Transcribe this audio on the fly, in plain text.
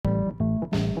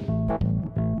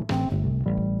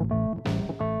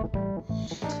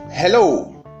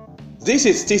Hello, this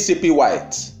is TCP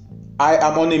White. I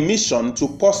am on a mission to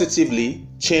positively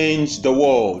change the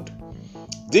world.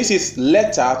 This is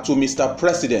Letter to Mr.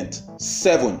 President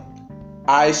 7.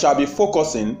 I shall be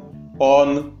focusing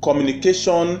on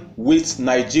communication with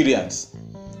Nigerians.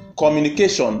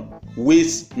 Communication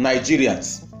with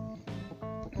Nigerians.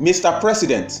 Mr.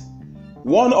 President,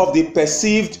 one of the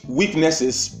perceived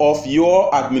weaknesses of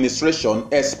your administration,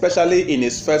 especially in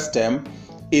its first term,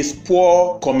 is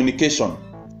poor communication.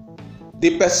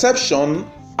 The perception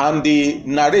and the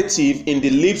narrative in the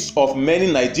lips of many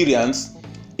Nigerians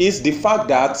is the fact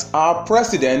that our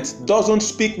president doesn't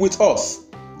speak with us,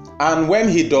 and when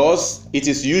he does, it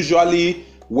is usually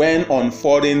when on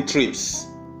foreign trips.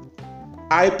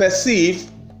 I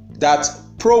perceive that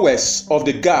prowess of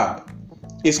the gab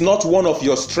is not one of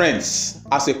your strengths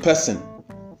as a person.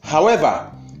 However,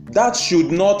 that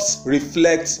should not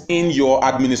reflect in your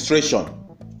administration.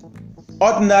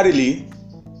 Ordinarily,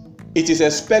 it is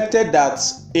expected that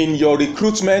in your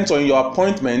recruitment or in your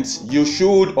appointment, you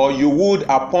should or you would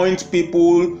appoint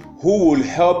people who will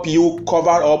help you cover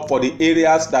up for the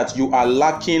areas that you are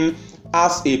lacking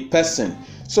as a person,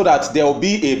 so that there will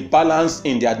be a balance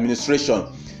in the administration.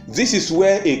 This is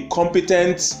where a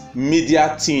competent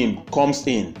media team comes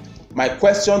in. My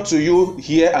question to you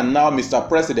here and now, Mr.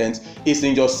 President, is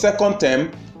in your second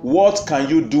term, what can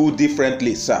you do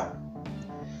differently, sir?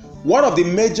 One of the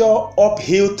major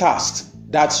uphill tasks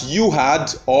that you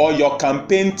had or your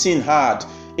campaign team had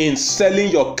in selling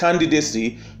your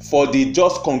candidacy for the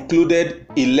just concluded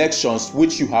elections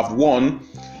which you have won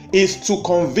is to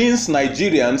convince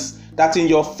Nigerians that in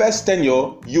your first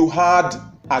tenure you had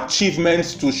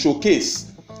achievements to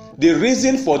showcase. The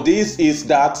reason for this is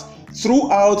that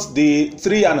throughout the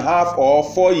 3.5 or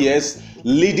 4 years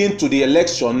leading to the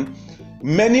election,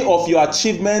 many of your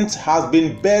achievements have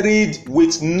been buried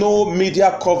with no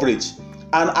media coverage,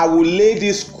 and I will lay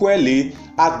this squarely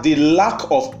at the lack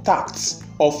of tact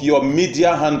of your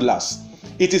media handlers.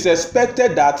 It is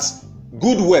expected that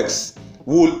good works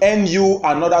will earn you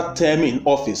another term in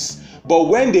office, but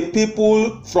when the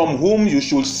people from whom you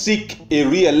should seek a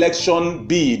re-election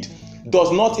bid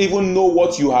does not even know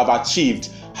what you have achieved,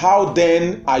 how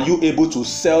then are you able to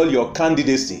sell your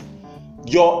candidacy?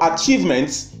 Your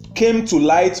achievements came to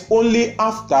light only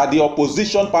after the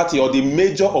opposition party or the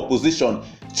major opposition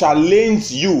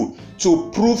challenged you to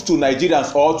prove to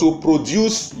Nigerians or to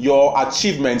produce your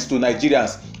achievements to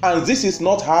Nigerians. And this is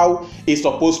not how it's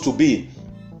supposed to be.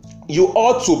 You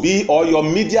ought to be, or your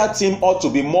media team ought to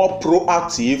be, more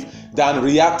proactive than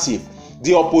reactive.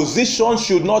 The opposition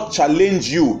should not challenge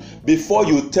you before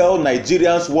you tell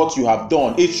Nigerians what you have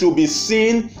done. It should be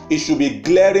seen, it should be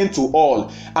glaring to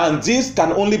all. And this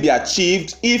can only be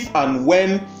achieved if and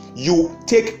when you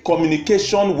take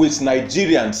communication with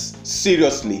Nigerians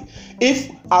seriously. If,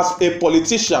 as a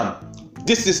politician,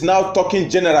 this is now talking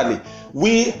generally,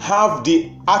 we have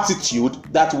the attitude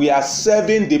that we are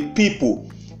serving the people,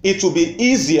 it will be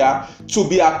easier to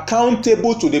be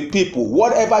accountable to the people.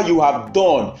 Whatever you have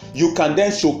done, you can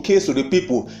then showcase to the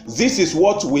people. This is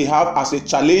what we have as a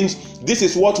challenge. This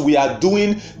is what we are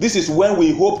doing. This is when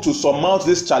we hope to surmount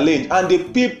this challenge. And the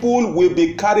people will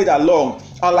be carried along.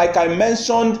 And like I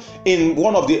mentioned in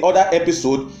one of the other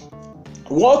episodes,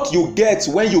 what you get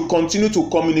when you continue to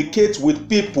communicate with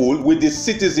people, with the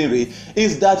citizenry,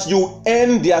 is that you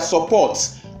earn their support.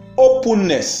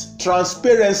 Openness,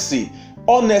 transparency,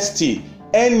 honesty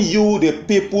earn you the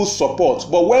people's support.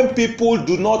 But when people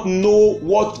do not know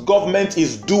what government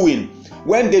is doing,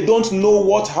 when they don't know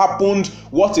what happened,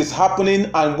 what is happening,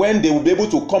 and when they will be able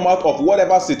to come out of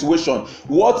whatever situation,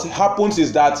 what happens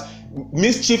is that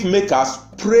mischief makers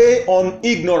prey on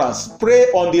ignorance, prey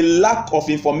on the lack of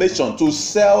information to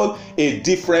sell a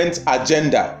different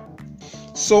agenda.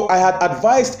 So I had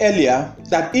advised earlier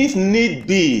that if need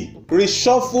be,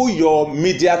 reshuffle your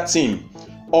media team.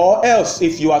 Or else,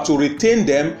 if you are to retain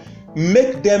them,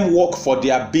 make them work for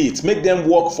their beat, make them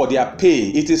work for their pay.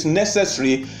 It is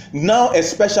necessary now,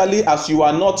 especially as you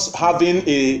are not having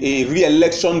a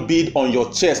re-election bid on your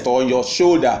chest or on your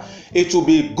shoulder. It will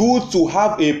be good to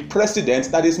have a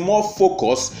president that is more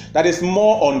focused, that is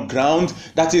more on ground,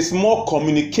 that is more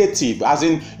communicative, as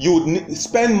in you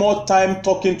spend more time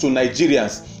talking to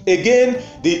Nigerians. Again,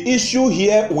 the issue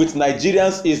here with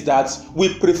Nigerians is that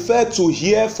we prefer to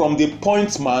hear from the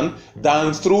point man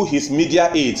than through his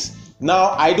media aides.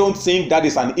 Now, I don't think that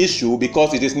is an issue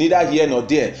because it is neither here nor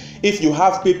there. If you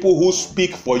have people who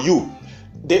speak for you,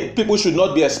 people should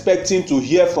not be expecting to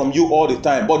hear from you all the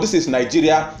time. But this is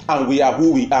Nigeria and we are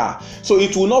who we are. So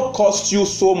it will not cost you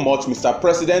so much, Mr.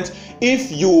 President,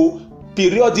 if you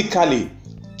periodically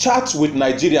chat with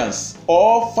Nigerians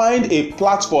or find a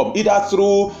platform either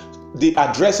through the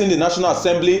addressing the National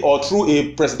Assembly or through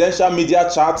a presidential media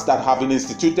chat that have been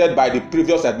instituted by the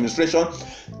previous administration.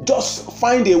 Just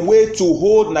find a way to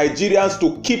hold Nigerians,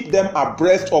 to keep them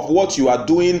abreast of what you are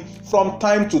doing from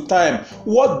time to time.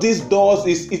 What this does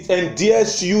is it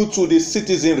endears you to the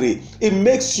citizenry. It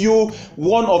makes you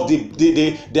one of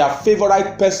their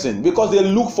favorite person because they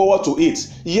look forward to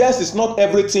it. Yes, it's not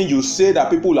everything you say that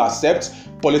people will accept.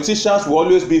 Politicians will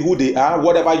always be who they are.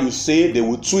 Whatever you say, they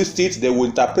will twist it, they will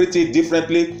interpret it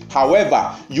differently.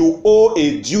 However, you owe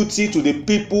a duty to the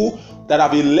people that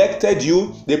have elected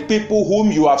you, the people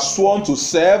whom you have sworn to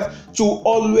serve, to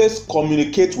always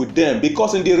communicate with them,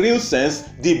 because in the real sense,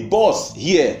 the boss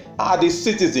here are the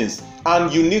citizens,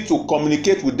 and you need to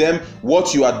communicate with them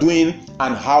what you are doing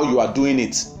and how you are doing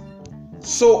it.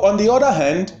 So on the other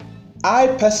hand, I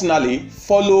personally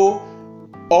follow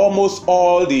almost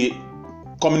all the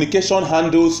communication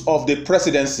handles of the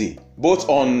presidency, both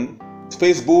on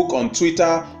Facebook, on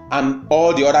Twitter, and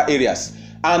all the other areas.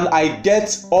 And I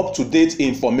get up-to-date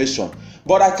information.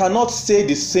 But I cannot say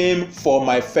the same for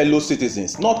my fellow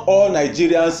citizens. Not all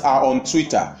Nigerians are on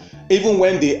Twitter. Even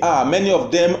when they are, many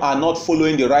of them are not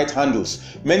following the right handles.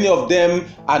 Many of them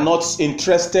are not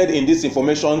interested in this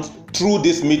information through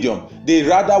this medium. They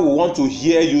rather will want to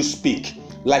hear you speak.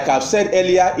 Like I've said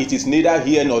earlier, it is neither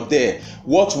here nor there.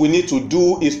 What we need to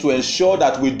do is to ensure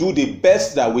that we do the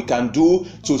best that we can do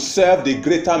to serve the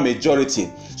greater majority.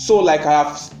 So like I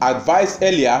have advised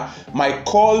earlier, my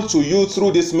call to you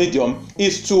through this medium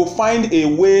is to find a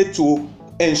way to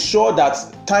ensure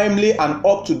that timely and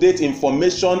up-to-date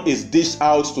information is dished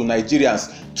out to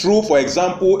Nigerians through, for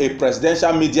example, a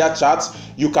presidential media chat.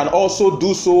 You can also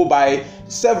do so by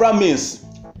several means,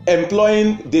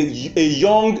 employing a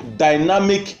young,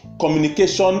 dynamic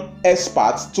communication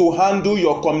expert to handle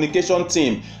your communication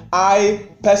team. I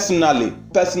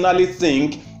personally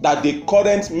think that the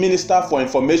current Minister for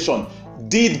Information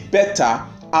did better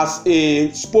as a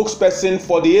spokesperson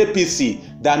for the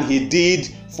APC than he did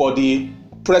for the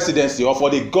presidency or for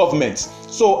the government.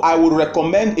 So I would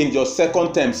recommend in your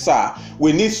second term, sir,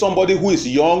 we need somebody who is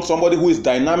young, somebody who is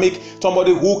dynamic,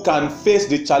 somebody who can face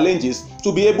the challenges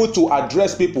to be able to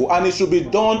address people, and it should be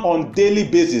done on daily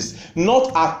basis, not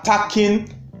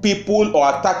attacking people or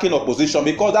attacking opposition,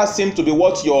 because that seems to be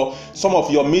what some of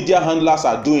your media handlers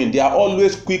are doing. They are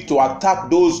always quick to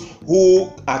attack those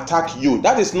who attack you.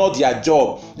 That is not their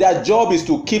job. Their job is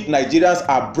to keep Nigerians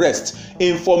abreast.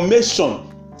 Information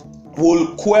will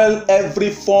quell every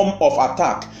form of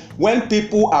attack. When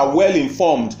people are well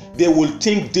informed, they will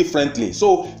think differently.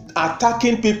 So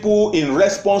attacking people in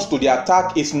response to the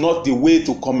attack is not the way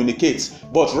to communicate,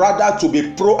 but rather to be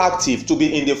proactive, to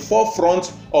be in the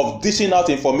forefront of dishing out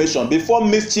information. Before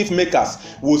mischief makers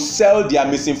will sell their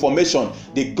misinformation,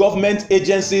 the government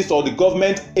agencies or the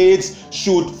government aides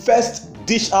should first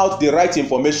dish out the right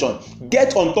information.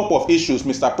 Get on top of issues,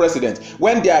 Mr. President.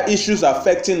 When there are issues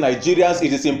affecting Nigerians,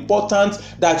 it is important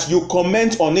that you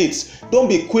comment on it. Don't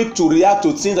be quick to react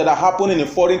to things that are happening in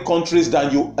foreign countries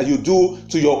than you do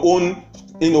to your own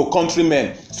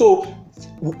countrymen. So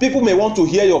people may want to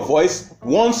hear your voice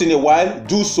once in a while,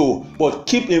 do so, but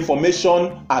keep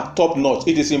information at top notch.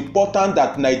 It is important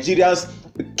that Nigerians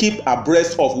keep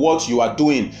abreast of what you are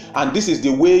doing, and this is the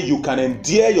way you can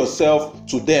endear yourself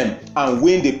to them and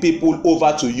win the people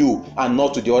over to you and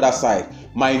not to the other side.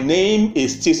 My name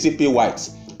is TCP White.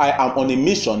 I am on a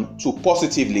mission to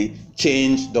positively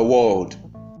change the world.